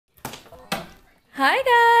Hi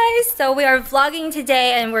guys! So we are vlogging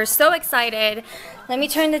today and we're so excited. Let me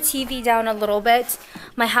turn the TV down a little bit.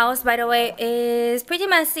 My house, by the way, is pretty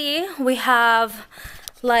messy. We have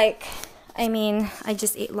I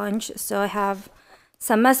just ate lunch, so I have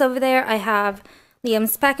some mess over there. I have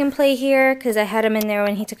Liam's pack and play here because I had him in there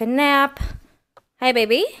when he took a nap. Hi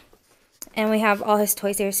baby. And we have all his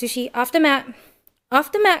toys here. Sushi, off the mat.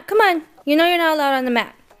 Off the mat, come on. You know you're not allowed on the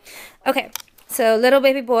mat. Okay. So little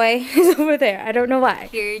baby boy is over there. I don't know why.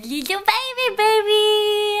 Your little baby.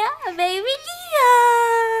 Baby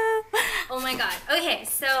Liam. Oh my god. Okay,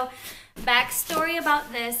 so backstory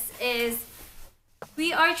about this is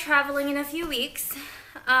we are traveling in a few weeks.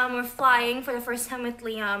 We're flying for the first time with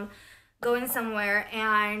Liam, going somewhere,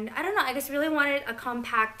 and I don't know, I just really wanted a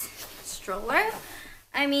compact stroller.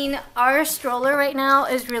 I mean, our stroller right now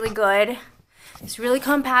is really good. It's really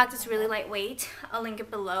compact, it's really lightweight. I'll link it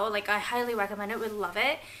below. Like, I highly recommend it, we love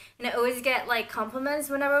it. And I always get like compliments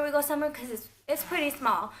whenever we go somewhere because it's pretty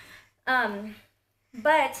small.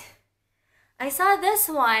 But I saw this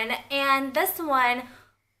one, and this one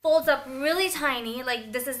folds up really tiny.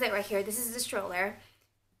 Like, this is it right here. This is the stroller.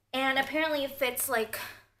 And apparently it fits like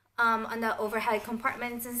on the overhead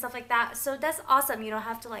compartments and stuff like that. So that's awesome. You don't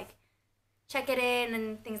have to like check it in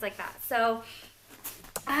and things like that. So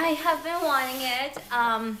I have been wanting it.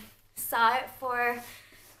 Saw it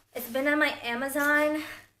it's been on my Amazon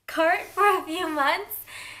cart for a few months.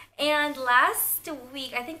 And last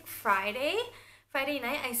week, I think Friday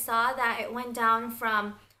night, I saw that it went down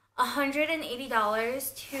from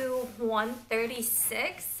 $180 to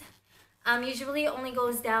 $136. Usually it only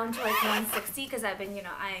goes down to like $160 because I've been,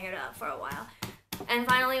 eyeing it up for a while. And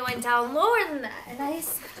finally it went down lower than that. And I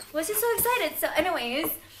was just so excited. So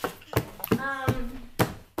anyways,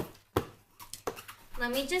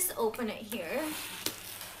 let me just open it here.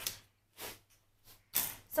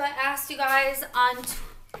 So I asked you guys on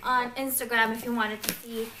Instagram if you wanted to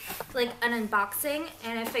see like an unboxing,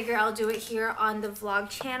 and I figure I'll do it here on the vlog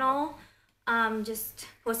channel. Just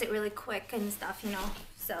post it really quick and stuff,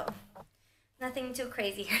 So nothing too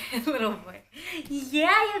crazy here. Little boy.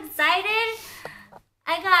 Yeah, you excited?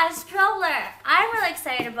 I got a stroller. I'm really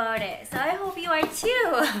excited about it. So I hope you are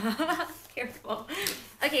too. Careful.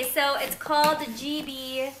 Okay, so it's called the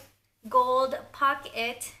GB Gold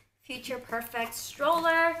Pockit Future Perfect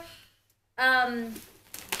Stroller.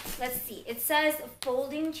 Let's see. It says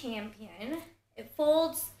folding champion. It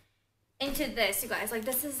folds into this, you guys. Like,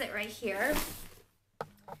 this is it right here.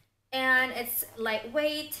 And it's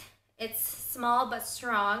lightweight. It's small but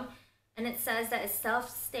strong. And it says that it's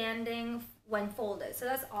self-standing when folded. So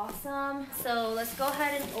that's awesome. So let's go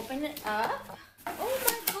ahead and open it up. Oh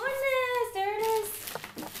my goodness, there it is.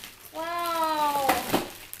 Wow.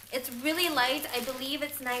 It's really light. I believe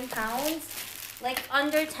it's 9 pounds. Like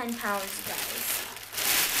under 10 pounds, guys.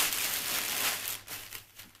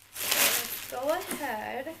 So let's go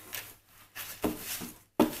ahead.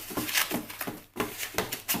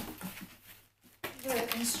 Is there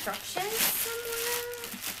instructions somewhere?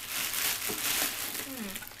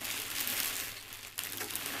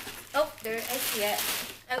 Oh, there, I see it.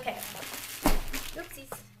 Okay.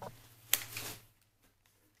 Oopsies.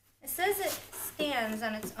 It says it stands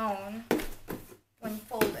on its own when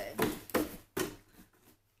folded.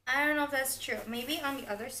 I don't know if that's true. Maybe on the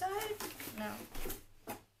other side? No.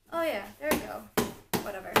 Oh yeah, there we go.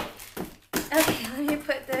 Whatever. Okay, let me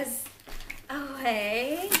put this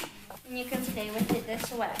away. And you can play with it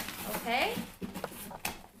this way, okay?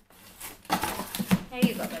 There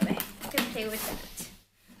you go, baby. You can play with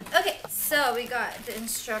that. Okay, so we got the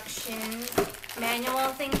instruction manual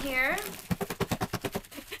thing here.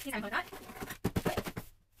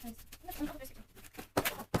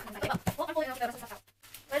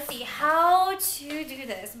 Let's see how to do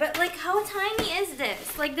this. But like, how tiny is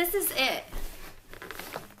this? Like, this is it.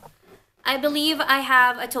 I believe I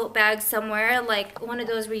have a tote bag somewhere, like one of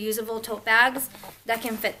those reusable tote bags that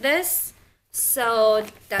can fit this. So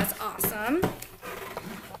that's awesome.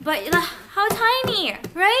 But how tiny,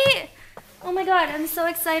 right? Oh my god, I'm so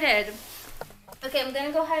excited. Okay, I'm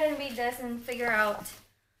gonna go ahead and read this and figure out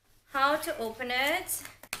how to open it.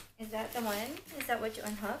 Is that the one? Is that what you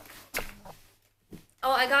unhook?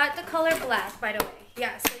 Oh, I got the color black, by the way.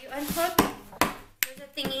 Yeah, so you unhook. There's a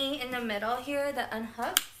thingy in the middle here that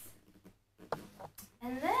unhooks.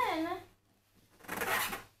 And then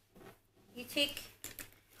you take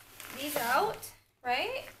these out,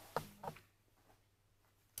 right?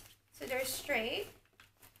 So they're straight.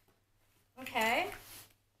 Okay.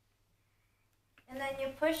 And then you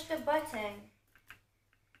push the button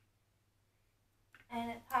and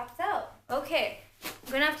it pops out. Okay,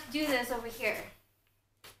 I'm gonna have to do this over here.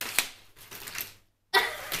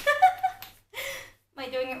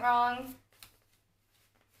 doing it wrong?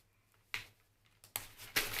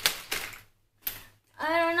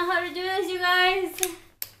 I don't know how to do this, you guys.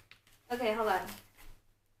 Okay, hold on.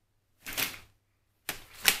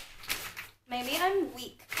 Maybe I'm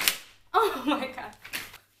weak. Oh my god.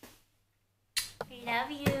 I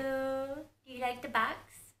love you. Do you like the box?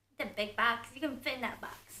 The big box. You can fit in that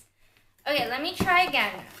box. Okay, let me try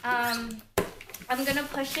again. I'm gonna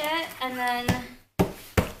push it and then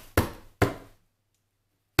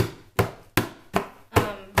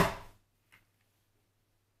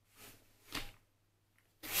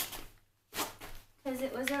because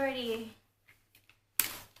it was already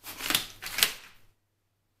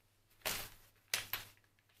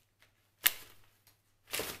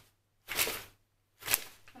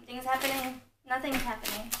something's happening. Nothing's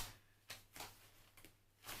happening.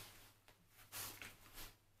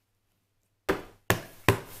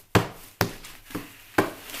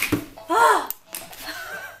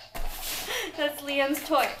 That's Liam's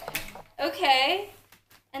toy. Okay.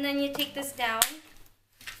 And then you take this down.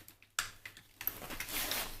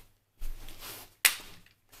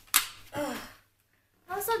 Ugh.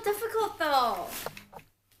 That was so difficult though.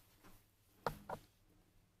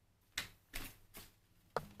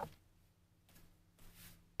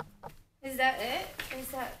 Is that it? Is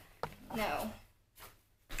that... No.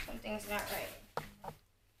 Something's not right.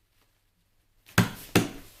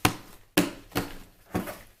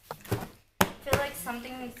 I feel like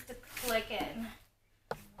something needs to click in.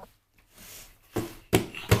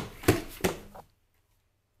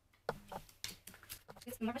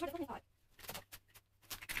 It's more pressure than I thought.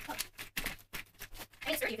 Oh. I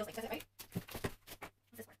mean, sturdy feels like, does it right?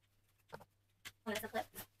 What's this for? Oh, that's the clip.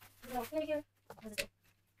 Is it all right here? What does this do?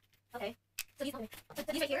 Okay. So these,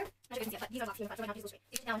 these right here, I'm not sure you can see it, but these are locked here, so right now these go straight.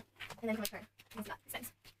 You sit down, and then come turn. You can see that. It spins.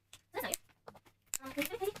 So that's nice.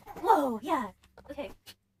 Whoa, yeah. Okay.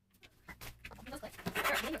 Those clips.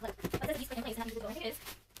 Sure, I think clip. But this is click in place, and that means I think it is.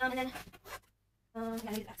 And then, yeah,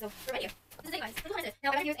 I need it back. So we're right here. This is it, guys. Look what it is.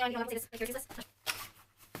 Now, I got here, and you don't have to say this. Like, here's this.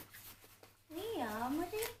 Liam, what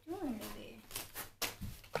are you doing, baby?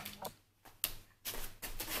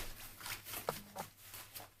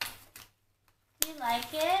 Do you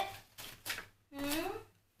like it? Hmm?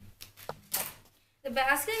 The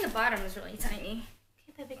basket in the bottom is really tiny.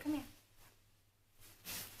 Okay, baby, come here.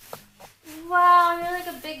 Wow, you're like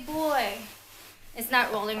a big boy. It's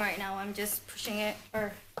not rolling right now. I'm just pushing it,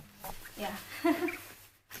 or, yeah,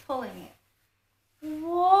 pulling it.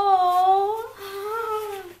 Whoa!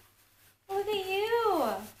 Look at you.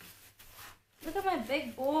 Look at my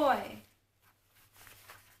big boy.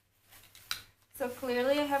 So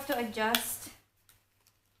clearly I have to adjust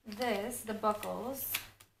this, the buckles,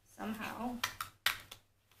 somehow.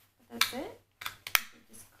 But that's it. It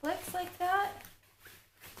just clicks like that.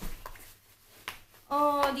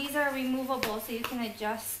 Oh, these are removable, so you can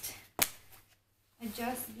adjust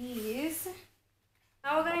these.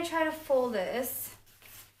 Now we're gonna try to fold this.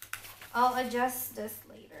 I'll adjust this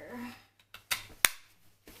later.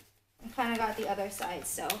 I kind of got the other side,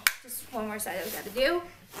 so just one more side that we got to do.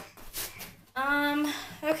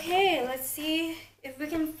 Okay, let's see if we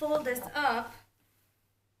can fold this up.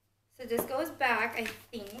 So this goes back, I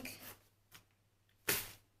think.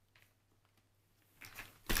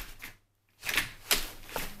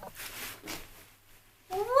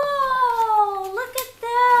 Whoa, look at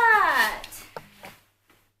that.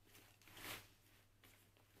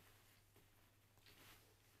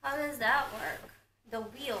 How does that work? The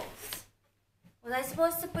wheels. Was I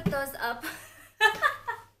supposed to put those up?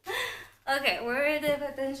 Okay, where did I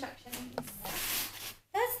put the instructions?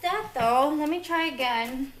 That's that though. Let me try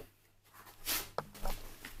again.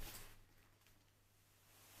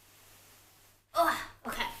 Oh,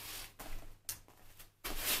 okay.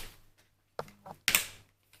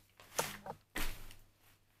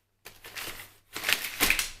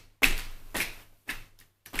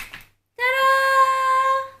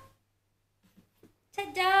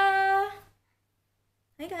 Ta-da!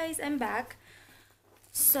 Hi guys, I'm back.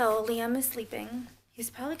 So Liam is sleeping. He's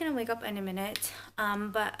probably gonna wake up in a minute.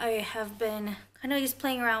 But I have been kind of just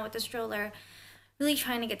playing around with the stroller, really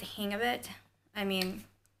trying to get the hang of it. I mean,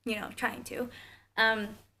 you know, trying to.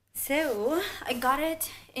 So I got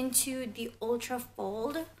it into the Ultra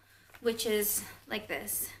Fold, which is like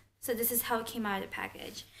this. So this is how it came out of the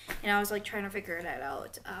package, and I was like trying to figure it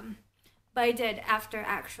out. But I did after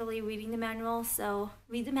actually reading the manual. So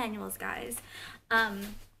read the manuals, guys.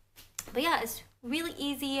 But yeah, it's really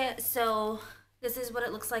easy. So this is what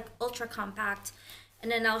it looks like, ultra compact,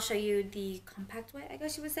 and then I'll show you the compact way, I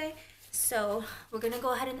guess you would say. So we're gonna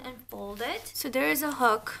go ahead and unfold it. So there is a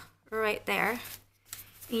hook right there,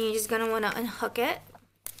 and you're just gonna want to unhook it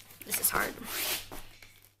This is hard.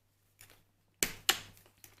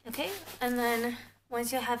 Okay, and then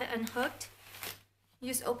once you have it unhooked, you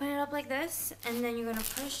just open it up like this, and then you're gonna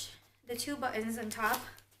push the two buttons on top.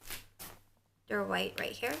 They're white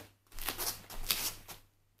right here.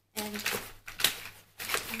 And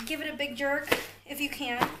give it a big jerk if you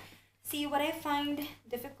can. See, what I find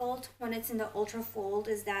difficult when it's in the Ultra Fold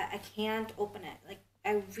is that I can't open it. Like,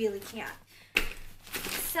 I really can't.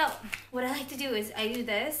 So, what I like to do is I do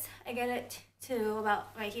this. I get it to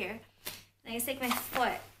about right here. Then I just take my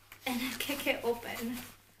foot and kick it open.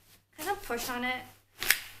 Kind of push on it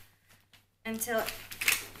until it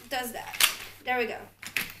does that. There we go.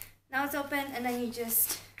 Now it's open, and then you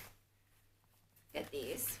just get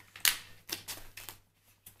these.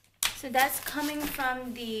 So that's coming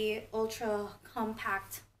from the Ultra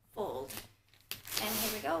Compact Fold. And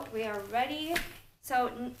here we go. We are ready.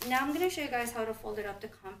 So now I'm going to show you guys how to fold it up the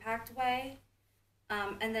compact way.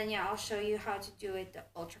 And then, yeah, I'll show you how to do it the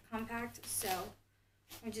Ultra Compact. So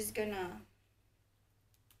we're just going to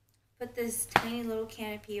put this tiny little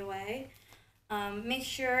canopy away. Make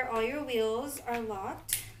sure all your wheels are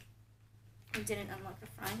locked. I didn't unlock the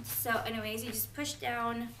front. So anyways, you just push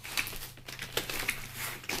down.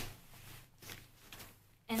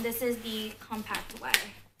 And this is the compact way.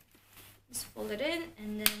 Just fold it in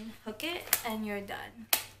and then hook it and you're done.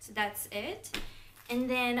 So that's it. And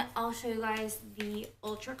then I'll show you guys the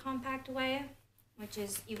ultra compact way, which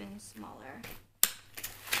is even smaller.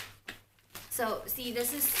 So see,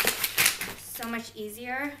 this is so much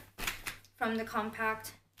easier from the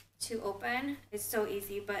compact to open. It's so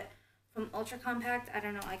easy, but from ultra compact, I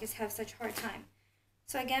don't know, I just have such a hard time.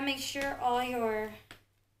 So again, make sure all your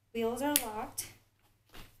wheels are locked.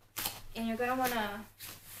 And you're gonna wanna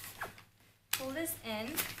pull this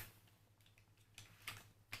in.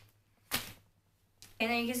 And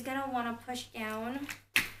then you're just gonna wanna push down.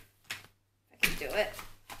 If I can do it.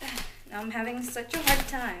 Now I'm having such a hard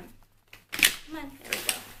time. Come on, there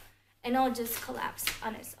we go. And it'll just collapse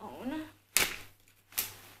on its own.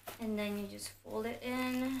 And then you just fold it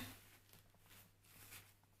in.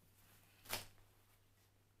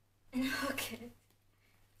 And hook it.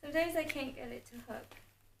 Sometimes I can't get it to hook.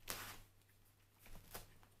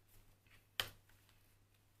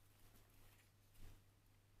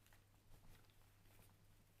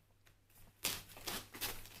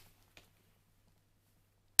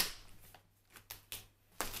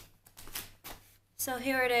 So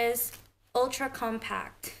here it is, ultra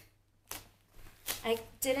compact. I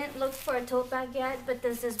didn't look for a tote bag yet, but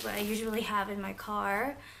this is what I usually have in my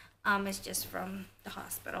car. It's just from the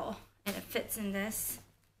hospital, and it fits in this.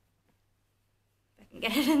 If I can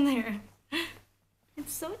get it in there.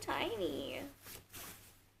 It's so tiny.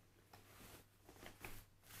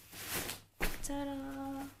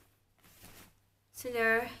 Ta-da! So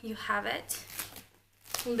there you have it.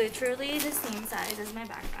 Literally the same size as my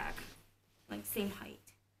backpack. Like same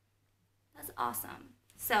height. That's awesome.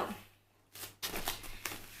 So,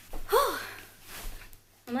 whew,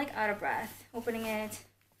 I'm like out of breath opening it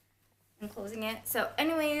and closing it. So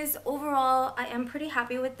anyways, overall, I am pretty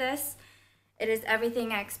happy with this. It is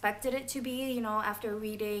everything I expected it to be, you know, after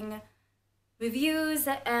reading reviews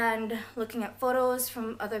and looking at photos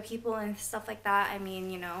from other people and stuff like that. I mean,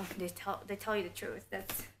 you know, they tell you the truth.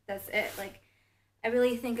 That's it. Like, I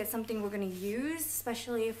really think it's something we're gonna use,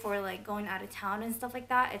 especially for like going out of town and stuff like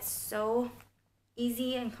that. It's so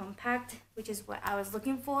easy and compact, which is what I was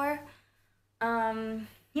looking for.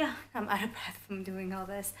 Yeah, I'm out of breath from doing all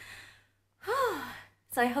this.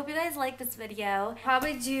 So I hope you guys like this video.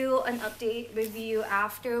 Probably do an update review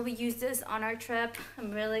after we use this on our trip.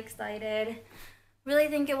 I'm really excited. Really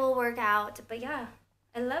think it will work out. But yeah,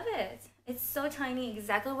 I love it. It's so tiny,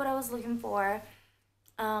 exactly what I was looking for.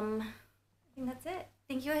 I think that's it.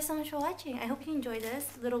 Thank you guys so much for watching. I hope you enjoyed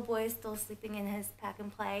this. Little boy is still sleeping in his pack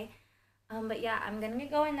and play. But yeah, I'm gonna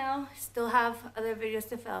get going now. Still have other videos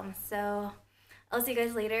to film. So I'll see you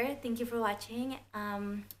guys later. Thank you for watching.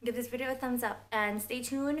 Give this video a thumbs up and stay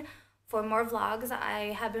tuned for more vlogs.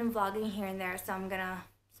 I have been vlogging here and there, so I'm gonna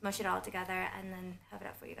smush it all together and then have it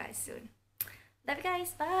up for you guys soon. Love you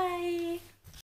guys. Bye.